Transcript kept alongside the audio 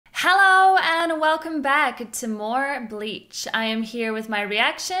Hello and welcome back to more Bleach. I am here with my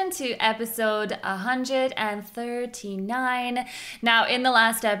reaction to episode 139. Now, in the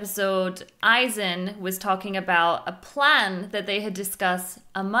last episode, Aizen was talking about a plan that they had discussed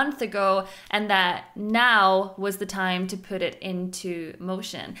a month ago and that now was the time to put it into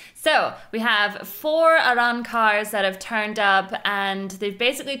motion. So we have 4 Aran cars that have turned up, and they've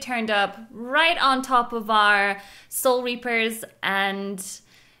basically turned up right on top of our Soul Reapers. And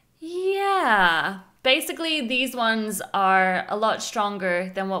yeah, basically these ones are a lot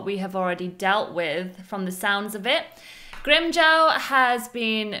stronger than what we have already dealt with from the sounds of it. Grimmjow has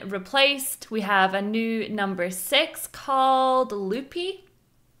been replaced. We have a new number 6 called Loopy,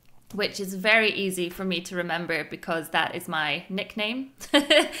 which is very easy for me to remember because that is my nickname.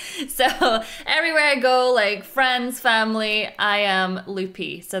 So everywhere I go, like friends, family, I am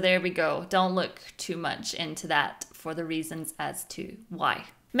Loopy. So there we go. Don't look too much into that for the reasons as to why.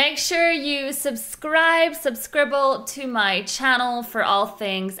 Make sure you subscribe to my channel for all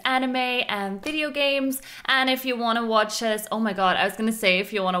things anime and video games. And if you want to watch us, oh my god, I was going to say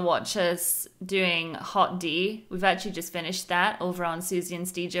if you want to watch us doing Hot D, we've actually just finished that over on Suzy and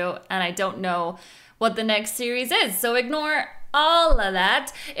Stijo, and I don't know what the next series is, so ignore all of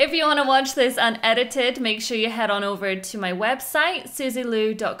that. If you want to watch this unedited, make sure you head on over to my website,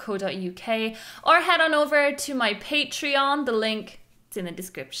 suzylu.co.uk, or head on over to my Patreon. The link is in the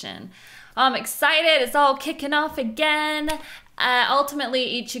description. I'm excited. It's all kicking off again.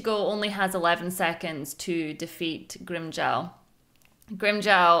 Ultimately, Ichigo only has 11 seconds to defeat Grimmjow.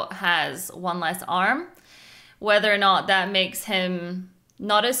 Grimmjow has 1 less arm. Whether or not that makes him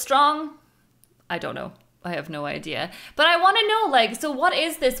not as strong, I don't know. I have no idea. But I want to know, like, so what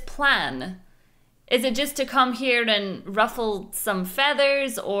is this plan? Is it just to come here and ruffle some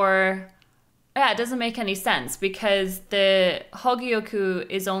feathers, or... Yeah, it doesn't make any sense because the Hogyoku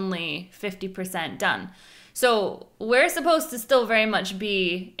is only 50% done. So we're supposed to still very much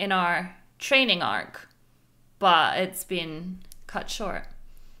be in our training arc, but it's been cut short.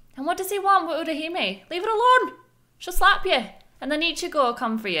 And what does he want with Urahime? Leave it alone. She'll slap you. And then Ichigo will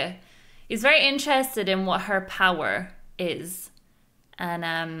come for you. He's very interested in what her power is.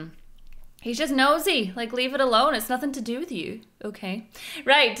 And he's just nosy. Like, leave it alone. It's nothing to do with you. Okay.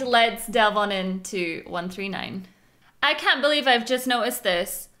 Right, let's delve on into 139. I can't believe I've just noticed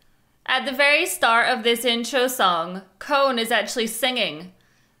this. At the very start of this intro song, Cone is actually singing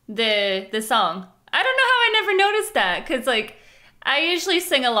the song. I don't know how I never noticed that, because, like, I usually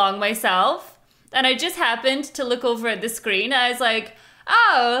sing along myself, and I just happened to look over at the screen, and I was like,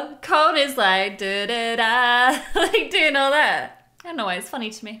 oh, Cone is like, da-da-da, like, doing all that. I don't know why, it's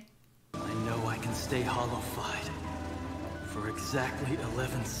funny to me. I know I can stay hollow-fied for exactly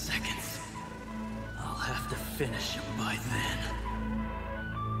 11 seconds. I'll have to finish him by then.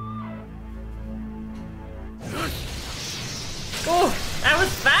 Oh, that was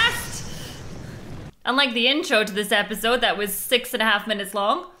fast! Unlike the intro to this episode that was 6.5 minutes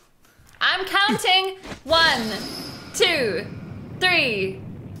long. I'm counting 1, 2, 3,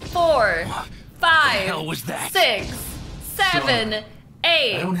 4, 5, 6, 7, 8,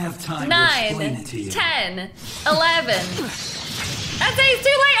 I don't have time 9, to explain it to you. 10, 11. I'd say he's too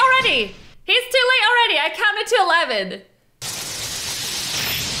late already. He's too late already. I counted to 11.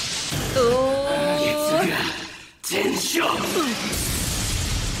 Ooh.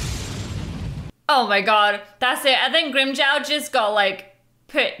 Oh my god, that's it. I think Grimmjow just got, like,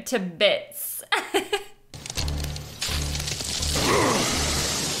 put to bits.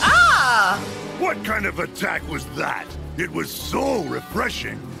 Ah! What kind of attack was that? It was so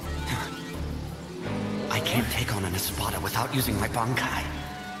refreshing. I can't take on an Espada without using my Bankai,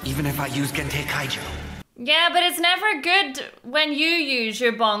 even if I use Gentei Kaijo. Yeah, but it's never good when you use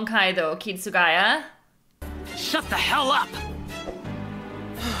your Bankai though, Kitsugaya. Shut the hell up!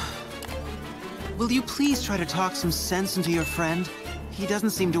 Will you please try to talk some sense into your friend? He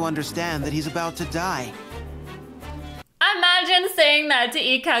doesn't seem to understand that he's about to die. Imagine saying that to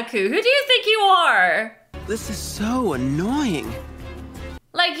Ikkaku. Who do you think you are? This is so annoying.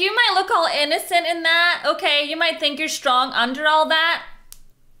 Like, you might look all innocent in that, okay? You might think you're strong under all that.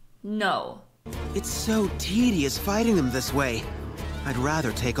 No. It's so tedious fighting them this way. I'd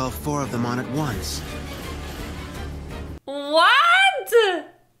rather take all 4 of them on at once. What?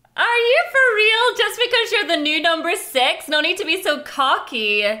 Are you for real? Just because you're the new number 6? No need to be so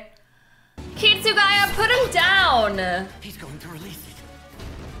cocky. Kitsugaya, put him down. He's going to release it.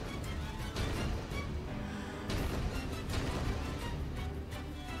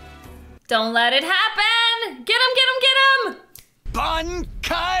 Don't let it happen. Get him, get him, get him.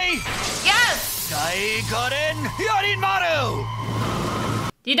 Bankai! Yes! Daigoren Yorinmaru!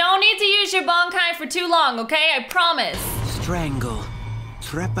 You don't need to use your Bankai for too long, okay? I promise. Strangle.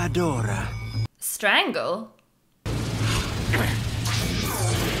 Trepadora. Strangle?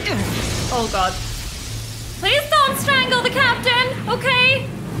 Oh god. Please don't strangle the captain, okay?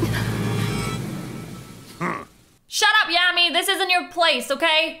 Shut up, Yami. This isn't your place,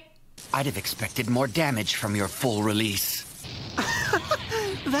 okay? I'd have expected more damage from your full release.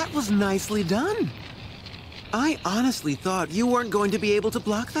 That was nicely done. I honestly thought you weren't going to be able to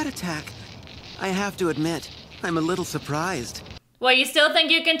block that attack. I have to admit, I'm a little surprised. Well, you still think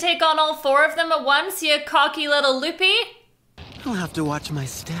you can take on all 4 of them at once, you cocky little loopy? I'll have to watch my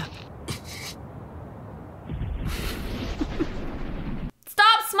step.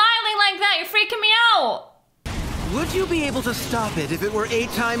 Stop smiling like that, you're freaking me out! Would you be able to stop it if it were 8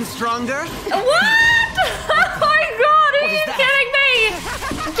 times stronger? What? Oh my god, are you kidding me?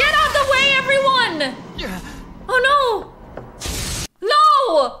 Get out the way, everyone! Oh no!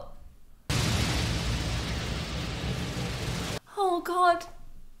 No! Oh god.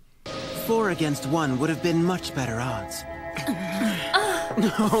 4 against 1 would have been much better odds.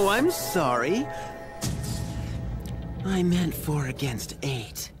 No, I'm sorry. I meant 4 against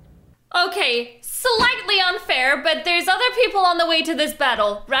 8. Okay, slightly unfair, but there's other people on the way to this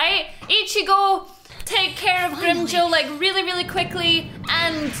battle, right? Ichigo, take care of Grimmjow like really quickly,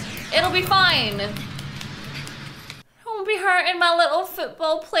 and it'll be fine. Don't be hurting my little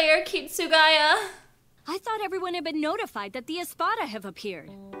football player, Kitsugaya. I thought everyone had been notified that the Espada have appeared.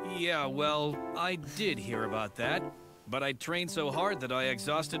 Yeah, well, I did hear about that. But I trained so hard that I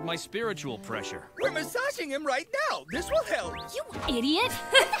exhausted my spiritual pressure. We're massaging him right now. This will help. You idiot!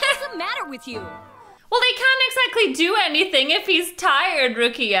 What's the matter with you? Well, they can't exactly do anything if he's tired,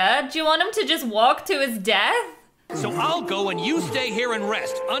 Rukia. Do you want him to just walk to his death? So I'll go and you stay here and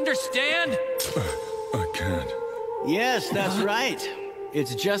rest. Understand? I can't. Yes, that's right.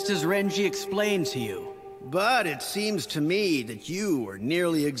 It's just as Renji explained to you. But it seems to me that you are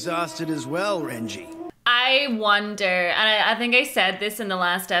nearly exhausted as well, Renji. I wonder, and I think I said this in the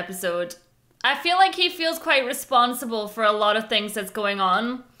last episode, I feel like he feels quite responsible for a lot of things that's going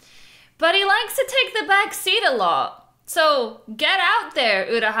on, but he likes to take the back seat a lot. So get out there,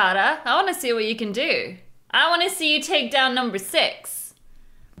 Urahara. I want to see what you can do. I want to see you take down number 6.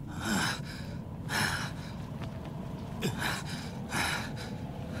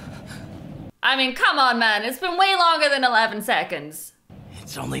 I mean, come on, man. It's been way longer than 11 seconds.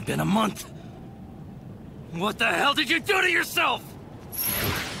 It's only been a month. What the hell did you do to yourself?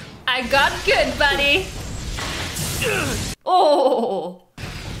 I got good, buddy. Oh.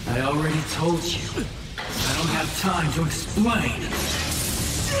 I already told you. I don't have time to explain.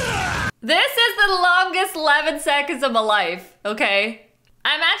 This is the longest 11 seconds of my life, okay?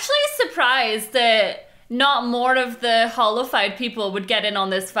 I'm actually surprised that not more of the Hollow-Fied people would get in on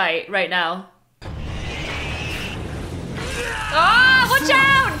this fight right now. Ah, watch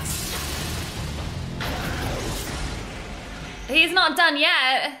out! He's not done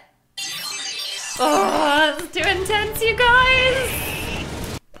yet. Oh, it's too intense, you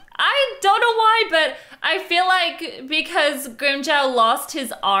guys. I don't know why, but I feel like because Grimmjow lost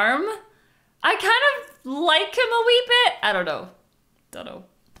his arm, I kind of like him a wee bit. I don't know.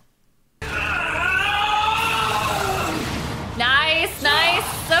 Nice,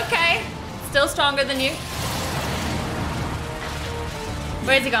 nice. Okay. Still stronger than you.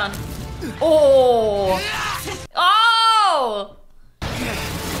 Where's he gone? Oh. Oh!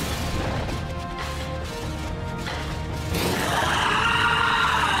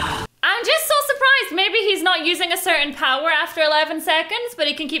 I'm just so surprised. Maybe he's not using a certain power after 11 seconds, but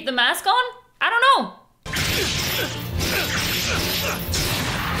he can keep the mask on? I don't know.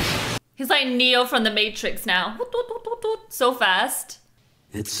 He's like Neo from the Matrix now. So fast.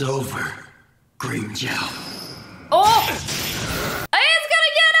 It's over, Grimmjow. Oh! It's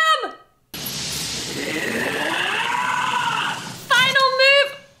gonna get him! Final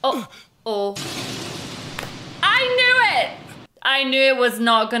move! Oh. I knew it! I knew it was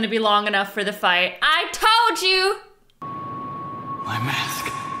not gonna be long enough for the fight. I told you! My mask.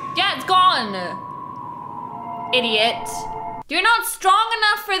 Yeah, it's gone. Idiot. You're not strong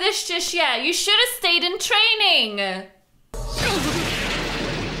enough for this just yet. You should have stayed in training.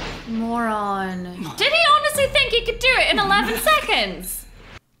 Moron. Did he honestly think he could do it in 11 seconds?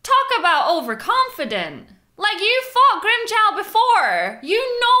 Talk about overconfident. Like, you fought Grimmjow before. You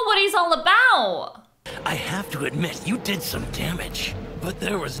know what he's all about. I have to admit, you did some damage. But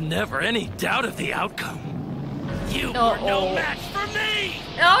there was never any doubt of the outcome. You were no match for me!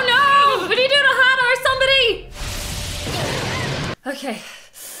 Oh no! What are you doing to Hana or somebody? Okay.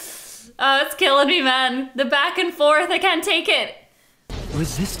 Oh, it's killing me, man. The back and forth, I can't take it.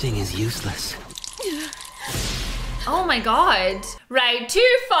 Resisting is useless. Oh my god. Right,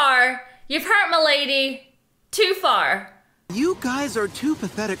 too far. You've hurt my lady. Too far. You guys are too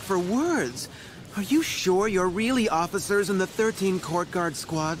pathetic for words. Are you sure you're really officers in the 13 court guard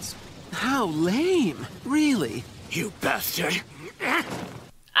squads? How lame. Really? You bastard. I feel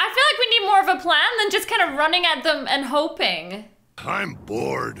like we need more of a plan than just kind of running at them and hoping. I'm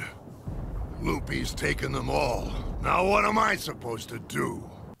bored. Loopy's taken them all. Now what am I supposed to do?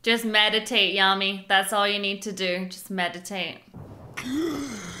 Just meditate, Yami. That's all you need to do. Just meditate.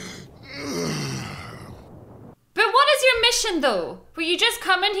 But what is your mission, though? Were you just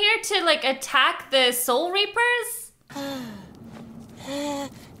coming here to, like, attack the Soul Reapers?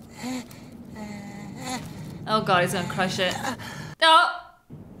 Oh god, he's gonna crush it. Oh!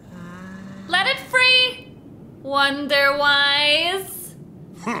 Let it free! Wonder-wise.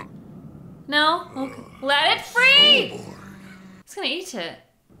 No? Okay. Let it free! He's gonna eat it.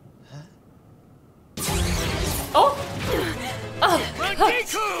 Oh! Oh!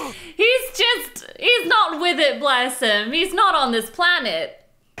 He's not with it, bless him. He's not on this planet.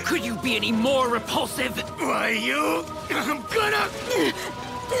 Could you be any more repulsive? Why, I'm gonna...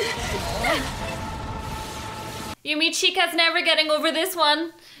 Yumi Chica's never getting over this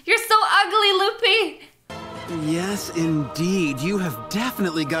one. You're so ugly, Loopy. Yes, indeed. You have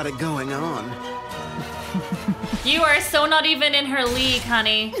definitely got it going on. You are so not even in her league,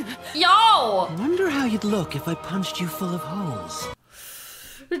 honey. Yo! Wonder how you'd look if I punched you full of holes.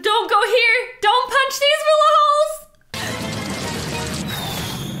 Don't go here! Don't punch these full of holes!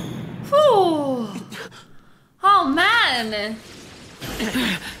 Whew. Oh, man.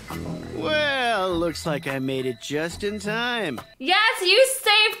 Well, looks like I made it just in time. Yes, you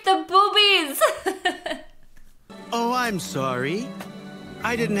saved the boobies! Oh, I'm sorry.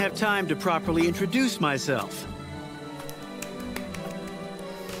 I didn't have time to properly introduce myself.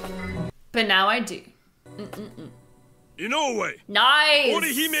 But now I do. Inoue! Nice!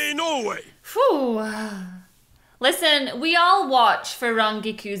 Orihime Inoue! Whew. Listen, we all watch for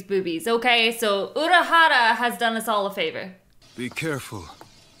Rangiku's boobies, okay? So Urahara has done us all a favor. Be careful.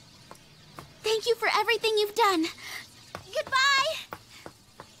 Thank you for everything you've done. Goodbye!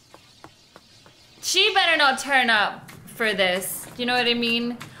 She better not turn up for this. You know what I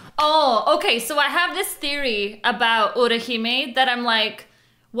mean? Oh, okay, so I have this theory about Urahime that I'm like,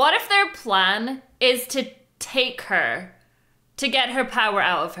 what if their plan is to take her, to get her power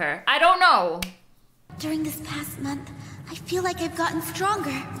out of her? I don't know. During this past month, I feel like I've gotten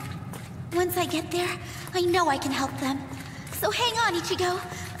stronger. Once I get there, I know I can help them. So hang on, Ichigo.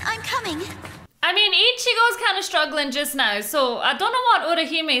 I'm coming. I mean, Ichigo's kind of struggling just now, so I don't know what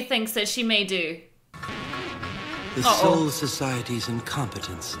Urahime thinks that she may do. The Soul Society's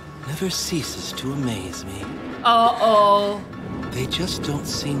incompetence never ceases to amaze me. Uh-oh. They just don't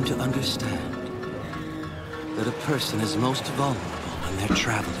seem to understand that a person is most vulnerable when they're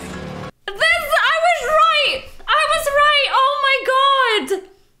traveling. I was right! I was right! Oh my god!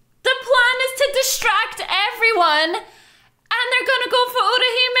 The plan is to distract everyone, and they're gonna go for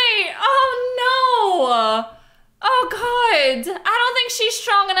Urahime! Oh no! Oh god! I don't think she's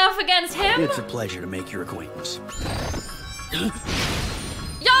strong enough against him. It's a pleasure to make your acquaintance.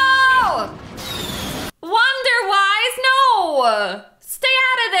 Yo! Wonder-wise, no! Stay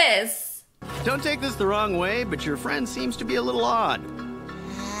out of this! Don't take this the wrong way, but your friend seems to be a little odd.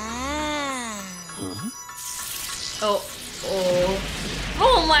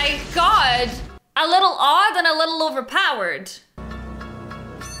 Oh my god! A little odd and a little overpowered.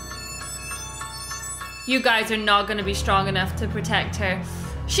 You guys are not gonna be strong enough to protect her.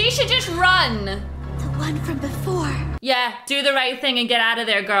 She should just run. The one from before. Yeah, do the right thing and get out of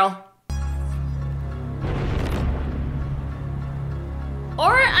there, girl.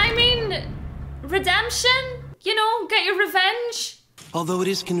 Or, I mean, redemption? You know, get your revenge? Although it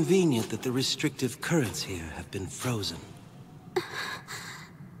is convenient that the restrictive currents here have been frozen.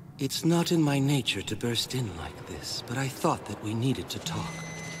 It's not in my nature to burst in like this, but I thought that we needed to talk.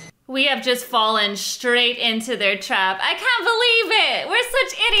 We have just fallen straight into their trap. I can't believe it! We're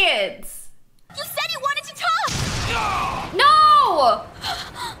such idiots! You said you wanted to talk! No!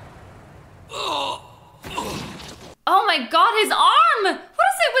 Oh my god, his arm! What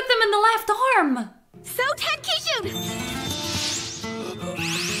is it with him in the left arm? So, Tenkishun!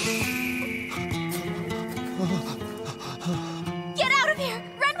 Get out of here!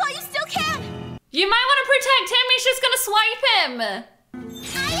 Run while you still can! You might want to protect him, he's just gonna swipe him!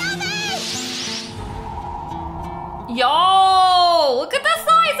 Yo! Look at the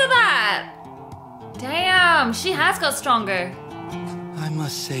size of that! Damn, she has got stronger. I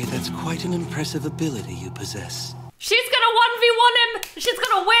must say that's quite an impressive ability you possess. She's gonna 1v1 him! She's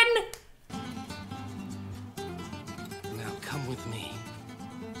gonna win! Now come with me,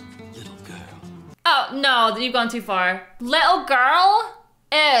 little girl. Oh, no, you've gone too far. Little girl?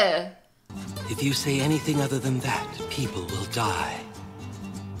 Ew. If you say anything other than that, people will die.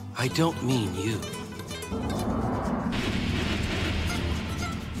 I don't mean you.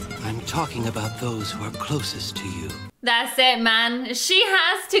 I'm talking about those who are closest to you. That's it, man. She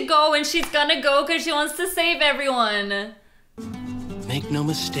has to go, and she's gonna go because she wants to save everyone. Make no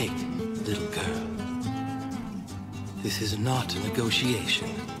mistake, little girl. This is not a negotiation.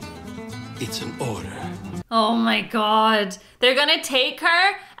 It's an order. Oh my god. They're gonna take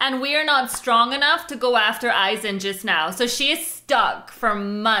her, and we are not strong enough to go after Aizen just now. So she is stuck for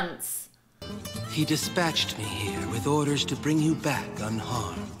months. He dispatched me here with orders to bring you back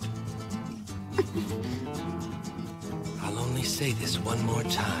unharmed. I'll only say this one more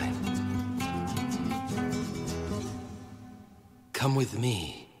time. Come with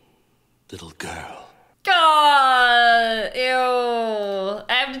me, little girl. God, ew.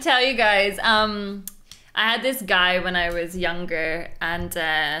 I have to tell you guys, I had this guy when I was younger,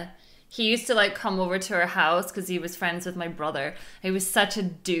 and he used to like come over to our house because he was friends with my brother. He was such a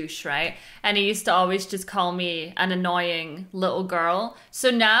douche, right? And he used to always just call me an annoying little girl.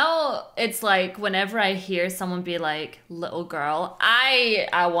 So now it's like whenever I hear someone be like little girl, I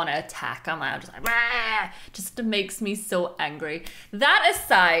want to attack them. I'm just like, rah! Just makes me so angry. That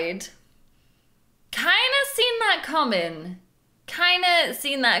aside, kind of seen that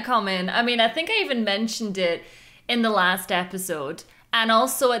coming. I mean, I think I even mentioned it in the last episode. And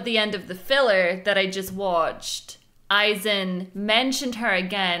also at the end of the filler that I just watched, Aizen mentioned her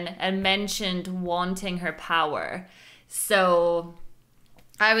again and mentioned wanting her power. So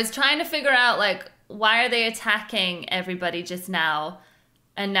I was trying to figure out, like, why are they attacking everybody just now?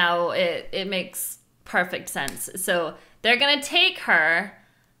 And now it makes perfect sense. So they're gonna take her,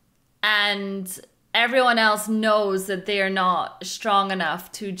 and everyone else knows that they are not strong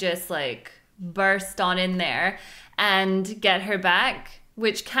enough to just like burst on in there and get her back,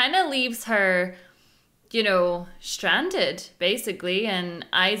 which kind of leaves her, you know, stranded basically, and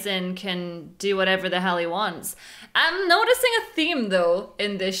Aizen can do whatever the hell he wants. I'm noticing a theme though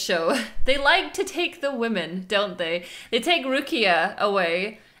in this show. They like to take the women, don't they? They take Rukia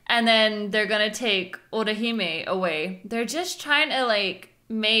away, and then they're gonna take Orihime away. They're just trying to like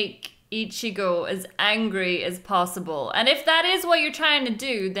make Ichigo as angry as possible. And if that is what you're trying to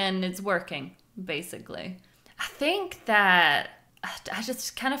do, then it's working, basically. I think that I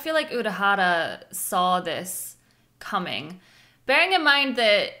just kind of feel like Urahara saw this coming. Bearing in mind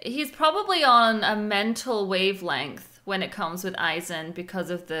that he's probably on a mental wavelength when it comes with Aizen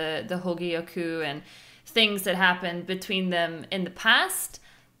because of the Hogyoku and things that happened between them in the past,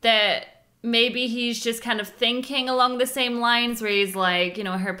 that maybe he's just kind of thinking along the same lines where he's like, you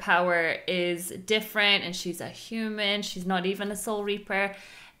know, her power is different and she's a human. She's not even a Soul Reaper.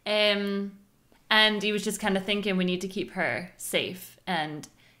 And he was just kind of thinking we need to keep her safe and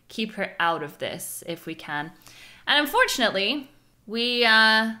keep her out of this if we can. And unfortunately, we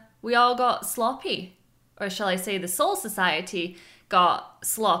all got sloppy. Or shall I say the Soul Society got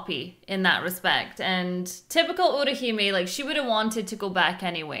sloppy in that respect. And typical Orihime, like, she would have wanted to go back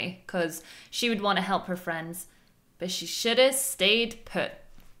anyway because she would want to help her friends. But she should have stayed put.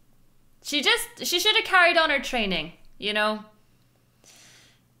 She should have carried on her training, you know?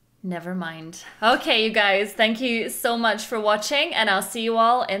 Never mind. Okay, you guys, thank you so much for watching, and I'll see you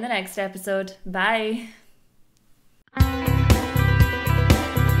all in the next episode. Bye.